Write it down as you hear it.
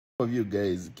of you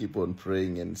guys keep on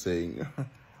praying and saying,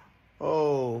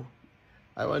 oh,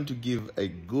 I want to give a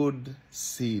good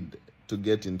seed to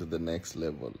get into the next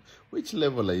level. Which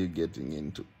level are you getting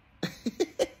into?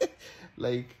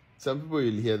 Like, some people,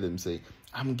 you'll hear them say,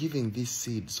 I'm giving this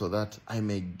seed so that I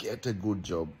may get a good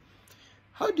job.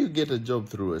 How do you get a job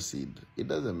through a seed? It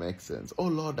doesn't make sense. Oh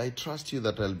Lord, I trust you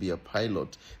that I'll be a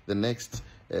pilot the next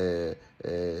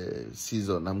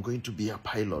season. I'm going to be a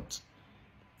pilot.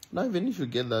 Now, even if you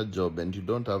get that job and you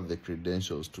don't have the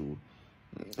credentials to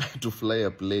fly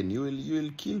a plane, you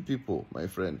will kill people, my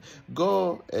friend.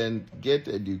 Go and get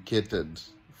educated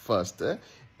first,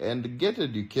 and get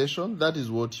education. That is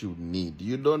what you need.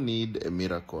 You don't need a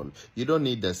miracle. You don't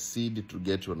need a seed to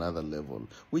get to another level.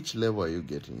 Which level are you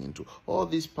getting into? All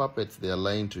these puppets, they are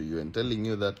lying to you and telling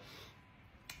you that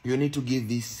you need to give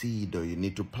this seed, or you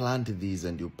need to plant this,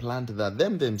 and you plant that.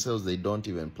 Them themselves, they don't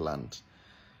even plant.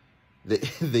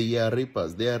 They are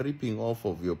reapers. They are reaping off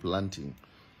of your planting,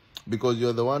 because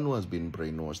you're the one who has been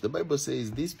brainwashed. The Bible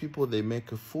says these people, they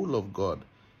make a fool of God,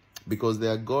 because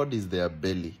their God is their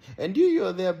belly. And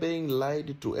you're there being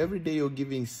lied to. Every day you're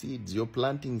giving seeds. You're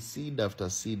planting seed after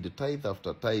seed, tithe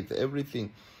after tithe,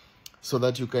 everything, so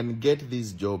that you can get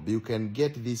this job. You can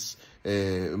get this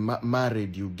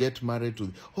married. You get married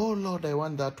to, oh Lord, I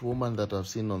want that woman that I've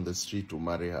seen on the street to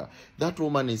marry her. That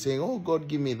woman is saying, oh God,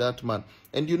 give me that man.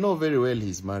 And you know very well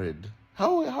he's married.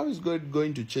 How is God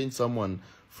going to change someone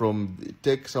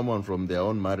take someone from their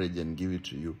own marriage and give it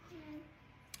to you?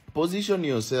 Position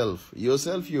yourself.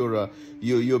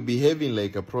 You're behaving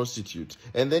like a prostitute,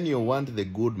 and then you want the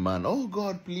good man. Oh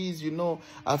God, please,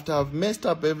 after I've messed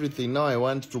up everything, now I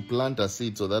want to plant a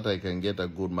seed so that I can get a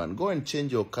good man. Go and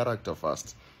change your character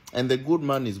first, and the good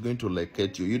man is going to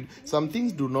locate you. Some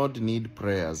things do not need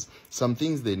prayers. Some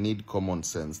things, they need common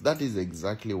sense. That is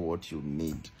exactly what you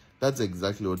need. That's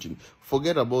exactly what you need.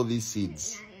 Forget about these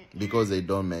seeds, because they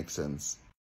don't make sense.